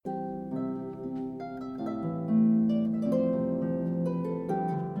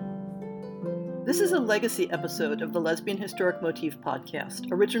This is a legacy episode of the Lesbian Historic Motif podcast,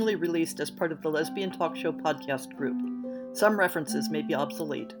 originally released as part of the Lesbian Talk Show podcast group. Some references may be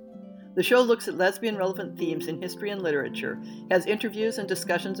obsolete. The show looks at lesbian-relevant themes in history and literature, has interviews and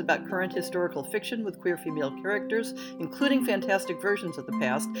discussions about current historical fiction with queer female characters, including fantastic versions of the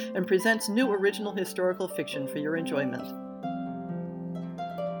past, and presents new original historical fiction for your enjoyment.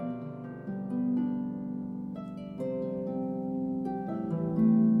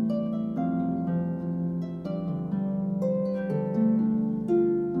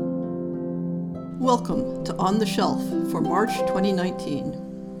 Welcome to On the Shelf for March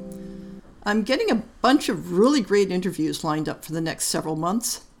 2019. I'm getting a bunch of really great interviews lined up for the next several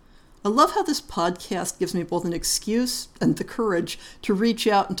months. I love how this podcast gives me both an excuse and the courage to reach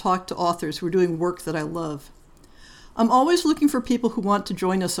out and talk to authors who are doing work that I love. I'm always looking for people who want to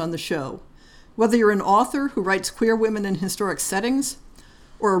join us on the show, whether you're an author who writes queer women in historic settings,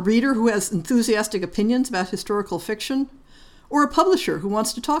 or a reader who has enthusiastic opinions about historical fiction, or a publisher who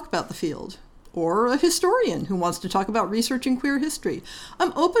wants to talk about the field, or a historian who wants to talk about researching queer history.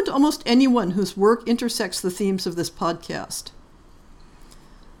 I'm open to almost anyone whose work intersects the themes of this podcast.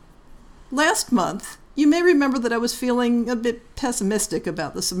 Last month, you may remember that I was feeling a bit pessimistic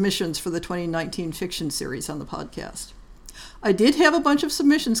about the submissions for the 2019 fiction series on the podcast. I did have a bunch of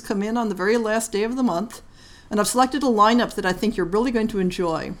submissions come in on the very last day of the month, and I've selected a lineup that I think you're really going to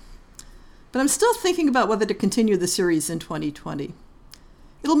enjoy. But I'm still thinking about whether to continue the series in 2020.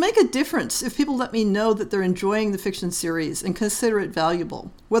 It'll make a difference if people let me know that they're enjoying the fiction series and consider it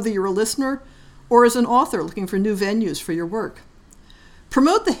valuable, whether you're a listener or as an author looking for new venues for your work.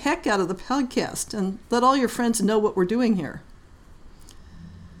 Promote the heck out of the podcast and let all your friends know what we're doing here.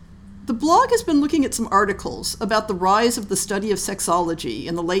 The blog has been looking at some articles about the rise of the study of sexology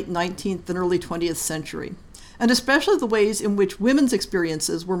in the late 19th and early 20th century, and especially the ways in which women's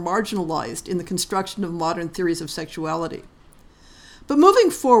experiences were marginalized in the construction of modern theories of sexuality. But moving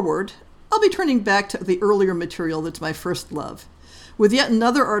forward, I'll be turning back to the earlier material that's my first love, with yet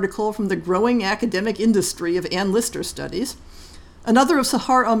another article from the growing academic industry of Anne Lister studies, another of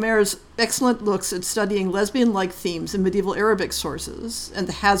Sahar Omer's excellent looks at studying lesbian-like themes in medieval Arabic sources and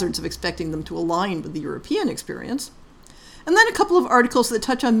the hazards of expecting them to align with the European experience, and then a couple of articles that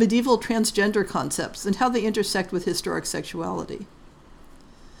touch on medieval transgender concepts and how they intersect with historic sexuality.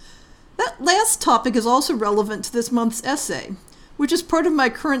 That last topic is also relevant to this month's essay, which is part of my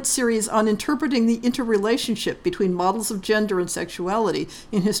current series on interpreting the interrelationship between models of gender and sexuality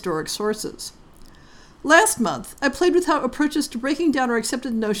in historic sources. Last month, I played with how approaches to breaking down our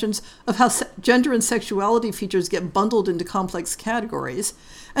accepted notions of how gender and sexuality features get bundled into complex categories,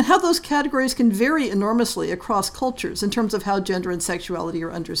 and how those categories can vary enormously across cultures in terms of how gender and sexuality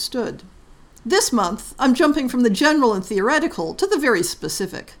are understood. This month, I'm jumping from the general and theoretical to the very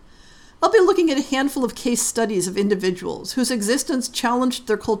specific. I'll be looking at a handful of case studies of individuals whose existence challenged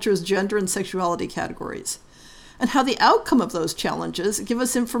their culture's gender and sexuality categories, and how the outcome of those challenges give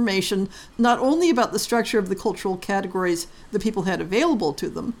us information not only about the structure of the cultural categories the people had available to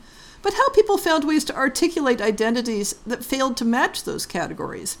them, but how people found ways to articulate identities that failed to match those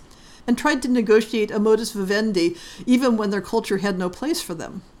categories, and tried to negotiate a modus vivendi even when their culture had no place for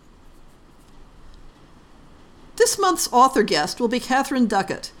them. This month's author guest will be Catherine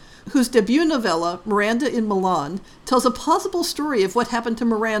Duckett, whose debut novella, Miranda in Milan, tells a plausible story of what happened to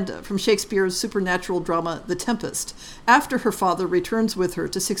Miranda from Shakespeare's supernatural drama The Tempest, after her father returns with her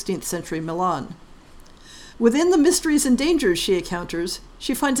to 16th century Milan. Within the mysteries and dangers she encounters,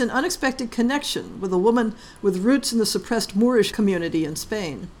 she finds an unexpected connection with a woman with roots in the suppressed Moorish community in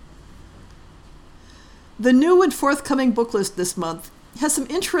Spain. The new and forthcoming book list this month has some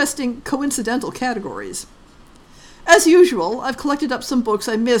interesting coincidental categories. As usual, I've collected up some books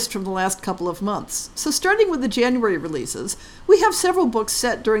I missed from the last couple of months. So starting with the January releases, we have several books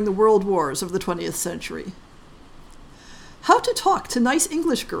set during the world wars of the 20th century. How to Talk to Nice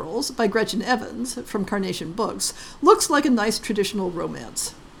English Girls by Gretchen Evans from Carnation Books looks like a nice traditional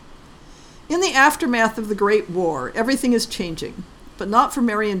romance. In the aftermath of the Great War, everything is changing, but not for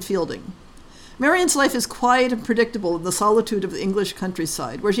Marion Fielding. Marion's life is quiet and predictable in the solitude of the English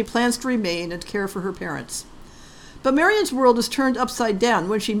countryside, where she plans to remain and care for her parents. But Marion's world is turned upside down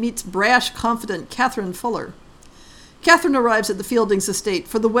when she meets brash, confident Catherine Fuller. Catherine arrives at the Fieldings' estate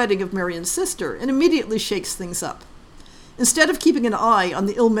for the wedding of Marion's sister and immediately shakes things up. Instead of keeping an eye on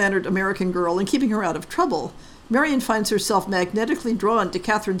the ill-mannered American girl and keeping her out of trouble, Marion finds herself magnetically drawn to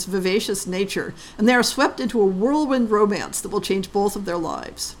Catherine's vivacious nature, and they are swept into a whirlwind romance that will change both of their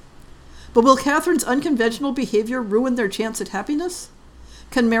lives. But will Catherine's unconventional behavior ruin their chance at happiness?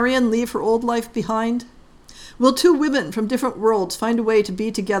 Can Marion leave her old life behind? Will two women from different worlds find a way to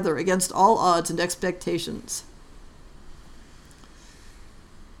be together against all odds and expectations?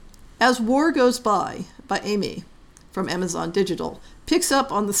 As War Goes By Amy, from Amazon Digital, picks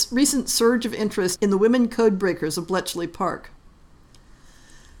up on the recent surge of interest in the women codebreakers of Bletchley Park.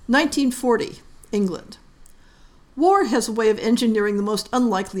 1940, England. War has a way of engineering the most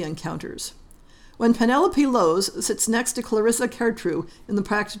unlikely encounters. When Penelope Lowes sits next to Clarissa Cartreau in the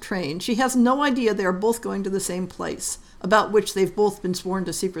practice train, she has no idea they are both going to the same place, about which they've both been sworn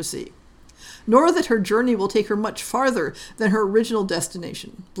to secrecy, nor that her journey will take her much farther than her original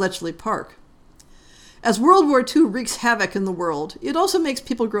destination, Bletchley Park. As World War II wreaks havoc in the world, it also makes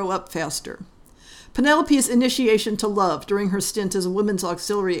people grow up faster. Penelope's initiation to love during her stint as a Women's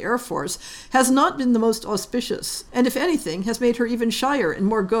Auxiliary Air Force has not been the most auspicious, and if anything, has made her even shyer and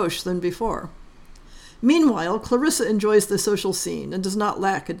more gauche than before. Meanwhile, Clarissa enjoys the social scene and does not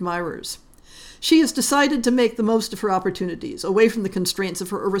lack admirers. She has decided to make the most of her opportunities, away from the constraints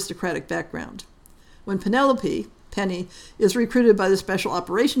of her aristocratic background. When Penelope, Penny, is recruited by the Special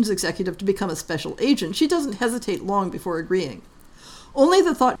Operations Executive to become a special agent, she doesn't hesitate long before agreeing. Only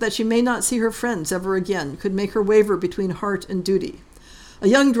the thought that she may not see her friends ever again could make her waver between heart and duty. A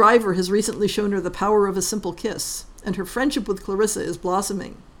young driver has recently shown her the power of a simple kiss, and her friendship with Clarissa is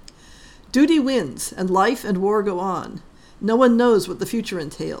blossoming. Duty wins, and life and war go on. No one knows what the future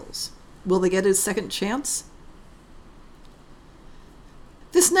entails. Will they get a second chance?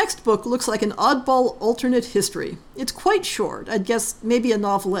 This next book looks like an oddball alternate history. It's quite short, I'd guess maybe a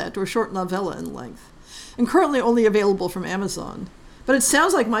novelette or short novella in length, and currently only available from Amazon. But it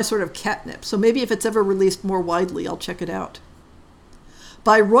sounds like my sort of catnip, so maybe if it's ever released more widely, I'll check it out.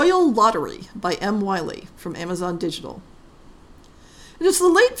 By Royal Lottery by M. Wiley, from Amazon Digital. It is the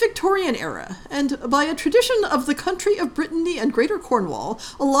late Victorian era, and by a tradition of the country of Brittany and Greater Cornwall,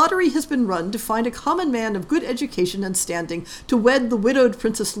 a lottery has been run to find a common man of good education and standing to wed the widowed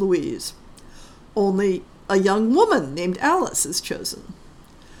Princess Louise. Only a young woman named Alice is chosen.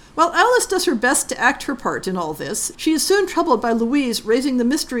 While Alice does her best to act her part in all this, she is soon troubled by Louise raising the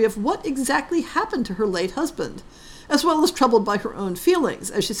mystery of what exactly happened to her late husband, as well as troubled by her own feelings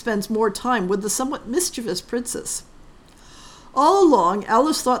as she spends more time with the somewhat mischievous princess. All along,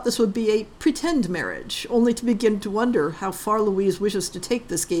 Alice thought this would be a pretend marriage, only to begin to wonder how far Louise wishes to take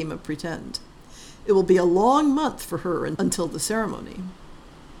this game of pretend. It will be a long month for her until the ceremony.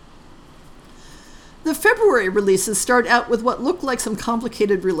 The February releases start out with what look like some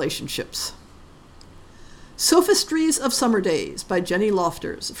complicated relationships. Sophistries of Summer Days by Jenny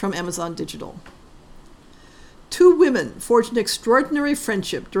Lofters, from Amazon Digital. Two women forge an extraordinary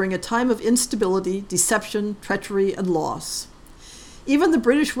friendship during a time of instability, deception, treachery, and loss. Even the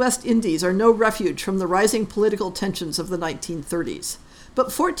British West Indies are no refuge from the rising political tensions of the 1930s. But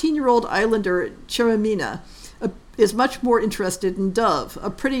 14-year-old islander Cheremina is much more interested in Dove, a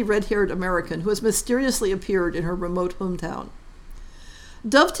pretty red-haired American who has mysteriously appeared in her remote hometown.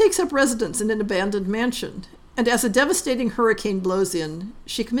 Dove takes up residence in an abandoned mansion, and as a devastating hurricane blows in,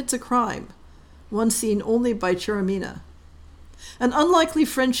 she commits a crime, one seen only by Cheremina. An unlikely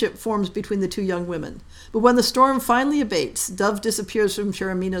friendship forms between the two young women, but when the storm finally abates, Dove disappears from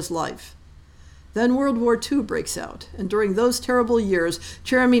Cheremina's life. Then World War II breaks out, and during those terrible years,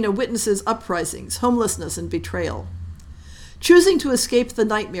 Cheremina witnesses uprisings, homelessness, and betrayal. Choosing to escape the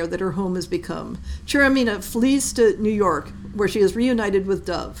nightmare that her home has become, Cheremina flees to New York, where she is reunited with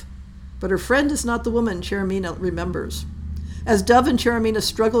Dove. But her friend is not the woman Cheremina remembers. As Dove and Cheremina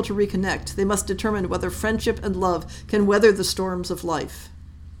struggle to reconnect, they must determine whether friendship and love can weather the storms of life.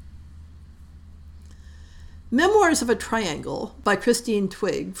 Memoirs of a Triangle by Christine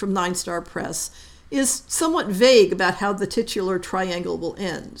Twigg from Nine Star Press is somewhat vague about how the titular triangle will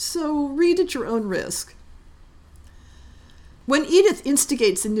end, so read at your own risk. When Edith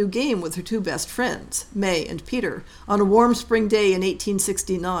instigates a new game with her two best friends, May and Peter, on a warm spring day in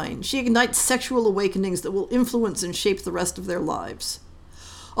 1869, she ignites sexual awakenings that will influence and shape the rest of their lives.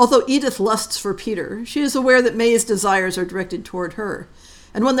 Although Edith lusts for Peter, she is aware that May's desires are directed toward her,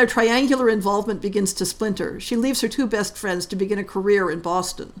 and when their triangular involvement begins to splinter, she leaves her two best friends to begin a career in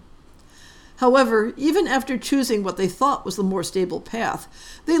Boston. However, even after choosing what they thought was the more stable path,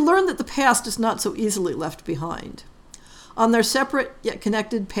 they learn that the past is not so easily left behind. On their separate yet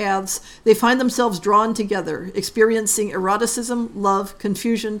connected paths, they find themselves drawn together, experiencing eroticism, love,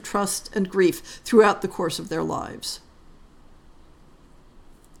 confusion, trust, and grief throughout the course of their lives.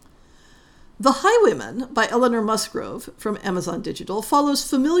 The Highwayman by Eleanor Musgrove from Amazon Digital follows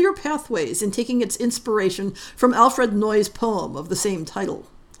familiar pathways in taking its inspiration from Alfred Noy's poem of the same title.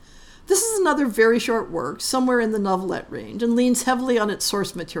 This is another very short work, somewhere in the novelette range, and leans heavily on its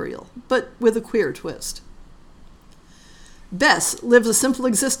source material, but with a queer twist. Bess lives a simple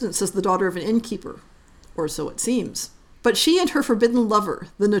existence as the daughter of an innkeeper, or so it seems. But she and her forbidden lover,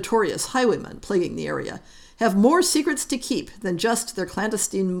 the notorious highwayman plaguing the area, have more secrets to keep than just their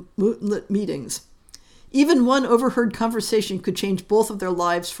clandestine moonlit meetings. Even one overheard conversation could change both of their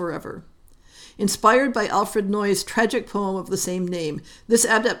lives forever. Inspired by Alfred Noy's tragic poem of the same name, this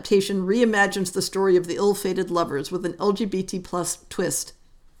adaptation reimagines the story of the ill-fated lovers with an LGBT+ twist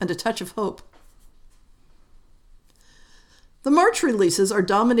and a touch of hope. The March releases are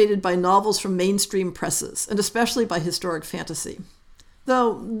dominated by novels from mainstream presses, and especially by historic fantasy.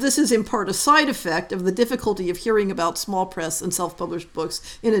 Though this is in part a side effect of the difficulty of hearing about small press and self-published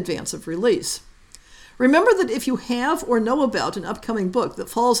books in advance of release. Remember that if you have or know about an upcoming book that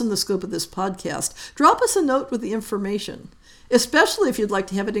falls in the scope of this podcast, drop us a note with the information, especially if you'd like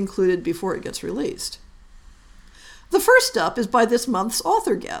to have it included before it gets released. The first up is by this month's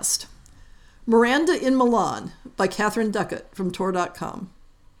author guest, Miranda in Milan by Catherine Duckett from Tor.com.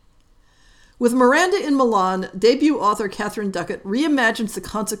 With Miranda in Milan, debut author Catherine Duckett reimagines the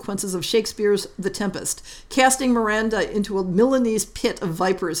consequences of Shakespeare's The Tempest, casting Miranda into a Milanese pit of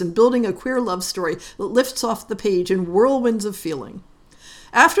vipers and building a queer love story that lifts off the page in whirlwinds of feeling.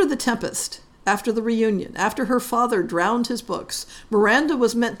 After The Tempest, after the reunion, after her father drowned his books, Miranda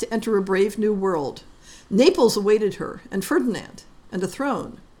was meant to enter a brave new world. Naples awaited her, and Ferdinand, and a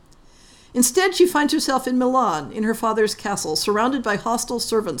throne. Instead, she finds herself in Milan, in her father's castle, surrounded by hostile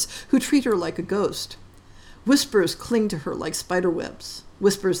servants who treat her like a ghost. Whispers cling to her like spiderwebs,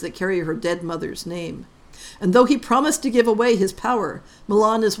 whispers that carry her dead mother's name. And though he promised to give away his power,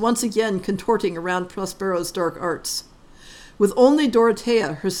 Milan is once again contorting around Prospero's dark arts. With only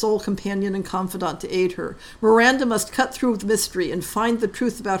Dorothea, her sole companion and confidant, to aid her, Miranda must cut through the mystery and find the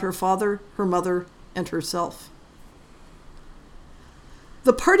truth about her father, her mother, and herself.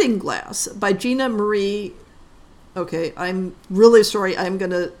 The Parting Glass by Gina Marie... Okay, I'm really sorry, I'm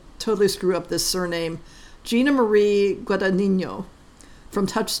going to totally screw up this surname. Gina Marie Guadagnino from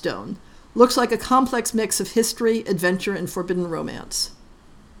Touchstone. Looks like a complex mix of history, adventure, and forbidden romance.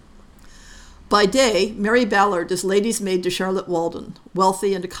 By day, Mary Ballard is lady's maid to Charlotte Walden,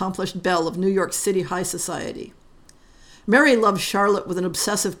 wealthy and accomplished belle of New York City high society. Mary loves Charlotte with an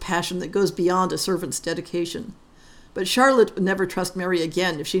obsessive passion that goes beyond a servant's dedication. But Charlotte would never trust Mary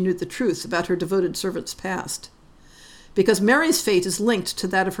again if she knew the truth about her devoted servant's past. Because Mary's fate is linked to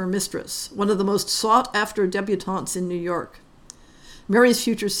that of her mistress, one of the most sought-after debutantes in New York. Mary's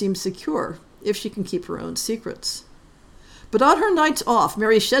future seems secure, if she can keep her own secrets. But on her nights off,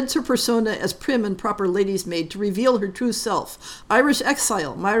 Mary sheds her persona as prim and proper lady's maid to reveal her true self, Irish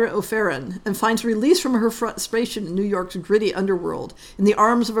exile Myra O'Farron, and finds release from her frustration in New York's gritty underworld, in the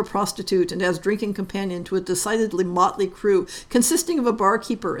arms of a prostitute and as drinking companion to a decidedly motley crew consisting of a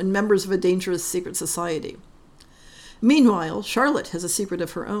barkeeper and members of a dangerous secret society. Meanwhile, Charlotte has a secret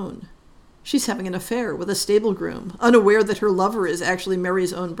of her own. She's having an affair with a stable groom, unaware that her lover is actually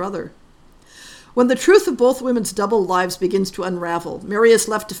Mary's own brother. When the truth of both women's double lives begins to unravel, Mary is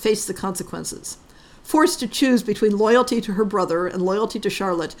left to face the consequences. Forced to choose between loyalty to her brother and loyalty to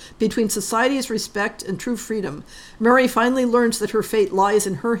Charlotte, between society's respect and true freedom, Mary finally learns that her fate lies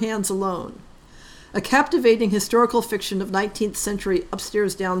in her hands alone. A captivating historical fiction of 19th century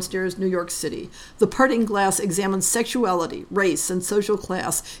upstairs-downstairs New York City, The Parting Glass examines sexuality, race, and social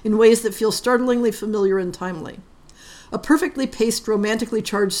class in ways that feel startlingly familiar and timely. A perfectly paced, romantically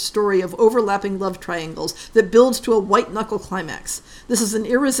charged story of overlapping love triangles that builds to a white-knuckle climax. This is an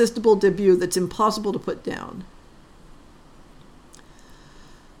irresistible debut that's impossible to put down.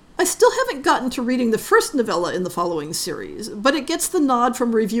 I still haven't gotten to reading the first novella in the following series, but it gets the nod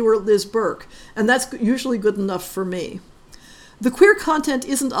from reviewer Liz Burke, and that's usually good enough for me. The queer content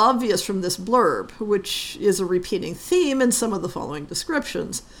isn't obvious from this blurb, which is a repeating theme in some of the following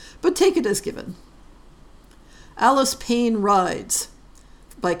descriptions, but take it as given. Alice Payne Rides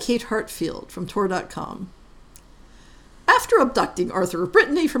by Kate Hartfield from Tor.com. After abducting Arthur of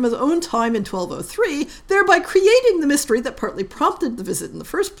Brittany from his own time in 1203, thereby creating the mystery that partly prompted the visit in the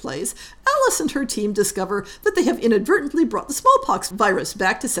first place, Alice and her team discover that they have inadvertently brought the smallpox virus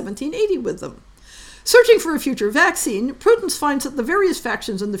back to 1780 with them. Searching for a future vaccine, Prudence finds that the various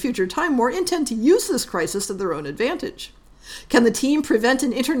factions in the future Time War intend to use this crisis to their own advantage. Can the team prevent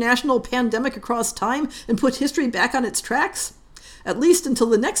an international pandemic across time and put history back on its tracks? At least until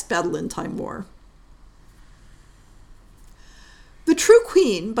the next battle in Time War. The True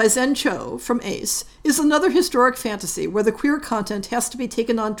Queen by Zen Cho from Ace is another historic fantasy where the queer content has to be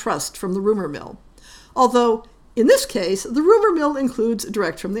taken on trust from the rumor mill. Although, in this case, the rumor mill includes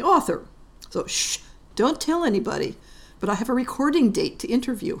direct from the author. So, shh, don't tell anybody, but I have a recording date to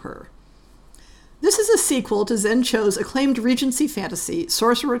interview her. This is a sequel to Zen Cho's acclaimed Regency fantasy,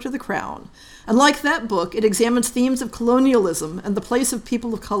 Sorcerer to the Crown, and like that book, it examines themes of colonialism and the place of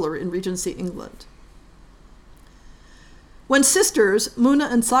people of color in Regency England. When sisters,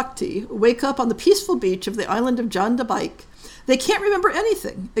 Muna and Sakti, wake up on the peaceful beach of the island of Jandabaik, they can't remember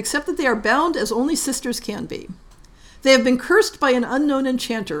anything except that they are bound as only sisters can be. They have been cursed by an unknown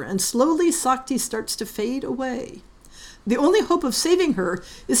enchanter, and slowly Sakti starts to fade away. The only hope of saving her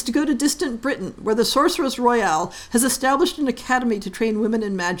is to go to distant Britain, where the Sorceress Royale has established an academy to train women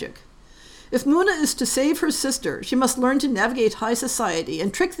in magic. If Muna is to save her sister, she must learn to navigate high society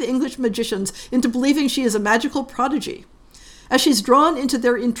and trick the English magicians into believing she is a magical prodigy. As she's drawn into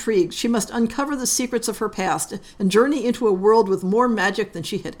their intrigues, she must uncover the secrets of her past and journey into a world with more magic than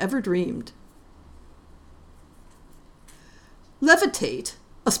she had ever dreamed. Levitate,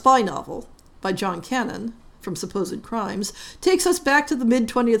 a spy novel by John Cannon, from Supposed Crimes, takes us back to the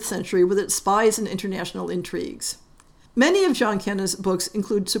mid-20th century with its spies and international intrigues. Many of John Cannon's books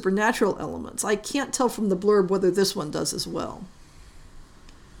include supernatural elements. I can't tell from the blurb whether this one does as well.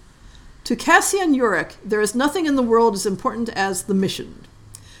 To Cassian Yurick, there is nothing in the world as important as the mission.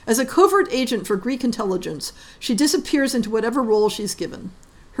 As a covert agent for Greek intelligence, she disappears into whatever role she's given.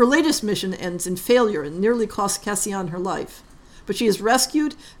 Her latest mission ends in failure and nearly costs Cassian her life. But she is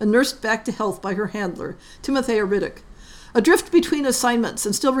rescued and nursed back to health by her handler, Timothea Riddick. Adrift between assignments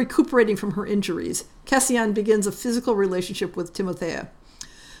and still recuperating from her injuries, Cassian begins a physical relationship with Timothea.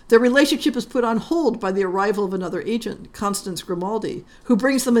 Their relationship is put on hold by the arrival of another agent, Constance Grimaldi, who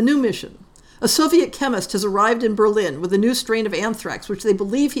brings them a new mission. A Soviet chemist has arrived in Berlin with a new strain of anthrax, which they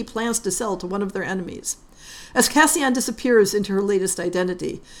believe he plans to sell to one of their enemies. As Cassian disappears into her latest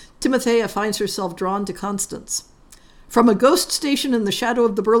identity, Timothea finds herself drawn to Constance. From a ghost station in the shadow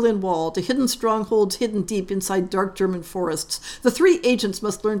of the Berlin Wall to hidden strongholds hidden deep inside dark German forests, the three agents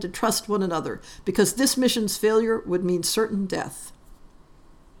must learn to trust one another, because this mission's failure would mean certain death.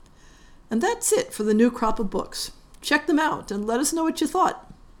 And that's it for the new crop of books. Check them out and let us know what you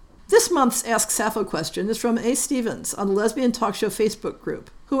thought. This month's Ask Sappho question is from A. Stevens on the Lesbian Talk Show Facebook group,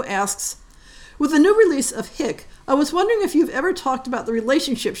 who asks, with the new release of Hick, I was wondering if you've ever talked about the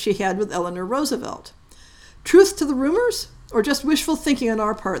relationship she had with Eleanor Roosevelt. Truth to the rumors, or just wishful thinking on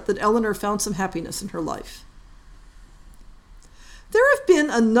our part that Eleanor found some happiness in her life? There have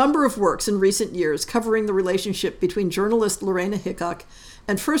been a number of works in recent years covering the relationship between journalist Lorena Hickok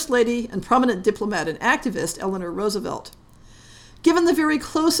and First Lady and prominent diplomat and activist Eleanor Roosevelt. Given the very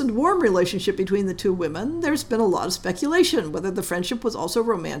close and warm relationship between the two women, there's been a lot of speculation whether the friendship was also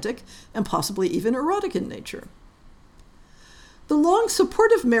romantic and possibly even erotic in nature. The long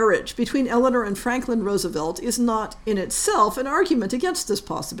supportive marriage between Eleanor and Franklin Roosevelt is not, in itself, an argument against this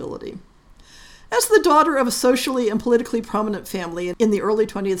possibility. As the daughter of a socially and politically prominent family in the early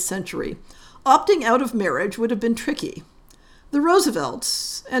 20th century, opting out of marriage would have been tricky. The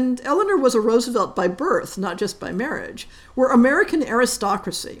Roosevelts, and Eleanor was a Roosevelt by birth, not just by marriage, were American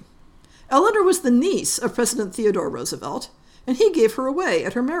aristocracy. Eleanor was the niece of President Theodore Roosevelt, and he gave her away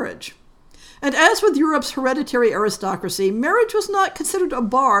at her marriage. And as with Europe's hereditary aristocracy, marriage was not considered a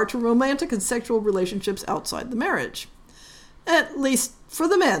bar to romantic and sexual relationships outside the marriage. At least for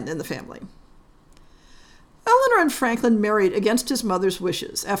the men in the family. Eleanor and Franklin married against his mother's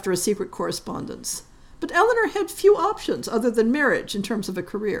wishes after a secret correspondence. But Eleanor had few options other than marriage in terms of a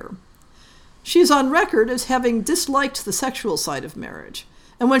career. She is on record as having disliked the sexual side of marriage.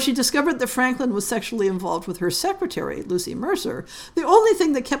 And when she discovered that Franklin was sexually involved with her secretary, Lucy Mercer, the only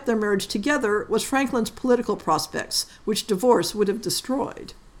thing that kept their marriage together was Franklin's political prospects, which divorce would have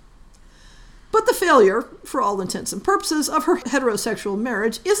destroyed. But the failure, for all intents and purposes, of her heterosexual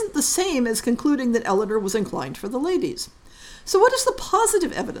marriage isn't the same as concluding that Eleanor was inclined for the ladies. So what is the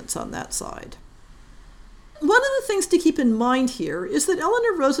positive evidence on that side? One of the things to keep in mind here is that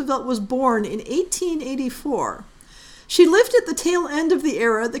Eleanor Roosevelt was born in 1884. She lived at the tail end of the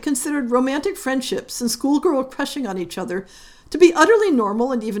era that considered romantic friendships and schoolgirl crushing on each other to be utterly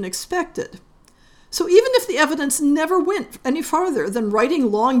normal and even expected. So even if the evidence never went any farther than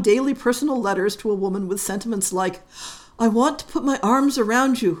writing long daily personal letters to a woman with sentiments like, "I want to put my arms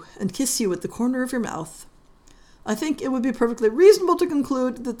around you and kiss you at the corner of your mouth," I think it would be perfectly reasonable to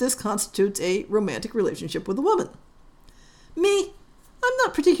conclude that this constitutes a romantic relationship with a woman. I'm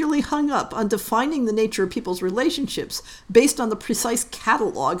not particularly hung up on defining the nature of people's relationships based on the precise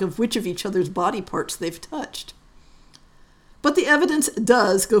catalog of which of each other's body parts they've touched. But the evidence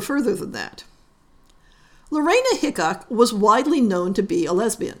does go further than that. Lorena Hickok was widely known to be a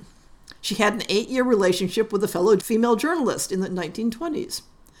lesbian. She had an 8-year relationship with a fellow female journalist in the 1920s.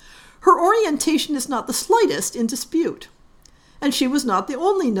 Her orientation is not the slightest in dispute. and she was not the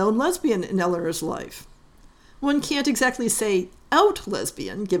only known lesbian in Eleanor's life. One can't exactly say out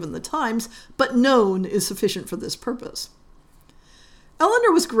lesbian, given the times, but known is sufficient for this purpose.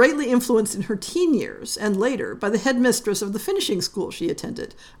 Eleanor was greatly influenced in her teen years, and later, by the headmistress of the finishing school she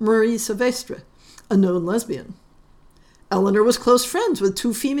attended, Marie Silvestre, a known lesbian. Eleanor was close friends with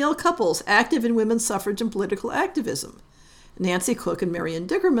two female couples active in women's suffrage and political activism, Nancy Cook and Marion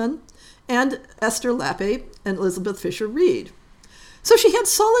Dickerman, and Esther Lappe and Elizabeth Fisher Reed. So she had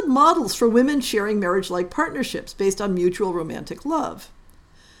solid models for women sharing marriage-like partnerships based on mutual romantic love.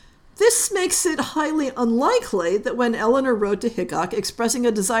 This makes it highly unlikely that when Eleanor wrote to Hickok expressing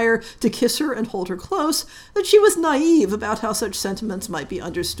a desire to kiss her and hold her close, that she was naive about how such sentiments might be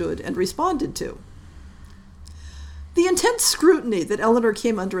understood and responded to. The intense scrutiny that Eleanor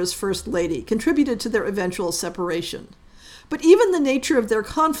came under as First Lady contributed to their eventual separation. But even the nature of their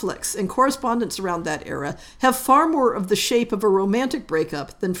conflicts and correspondence around that era have far more of the shape of a romantic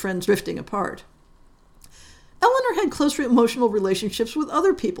breakup than friends drifting apart. Eleanor had close emotional relationships with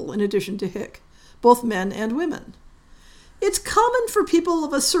other people in addition to Hick, both men and women. It's common for people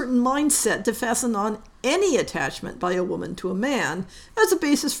of a certain mindset to fasten on any attachment by a woman to a man as a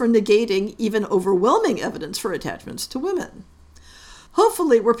basis for negating even overwhelming evidence for attachments to women.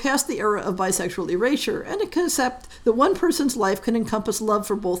 Hopefully, we're past the era of bisexual erasure and accept that one person's life can encompass love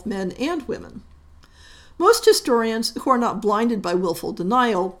for both men and women. Most historians, who are not blinded by willful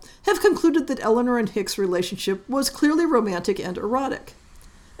denial, have concluded that Eleanor and Hick's relationship was clearly romantic and erotic.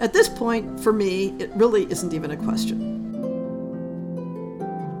 At this point, for me, it really isn't even a question.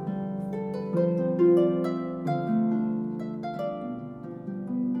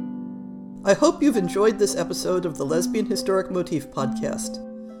 I hope you've enjoyed this episode of the Lesbian Historic Motif podcast.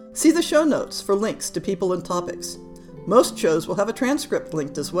 See the show notes for links to people and topics. Most shows will have a transcript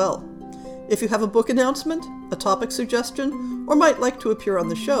linked as well. If you have a book announcement, a topic suggestion, or might like to appear on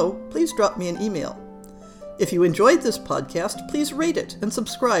the show, please drop me an email. If you enjoyed this podcast, please rate it and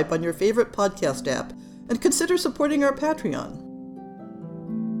subscribe on your favorite podcast app, and consider supporting our Patreon.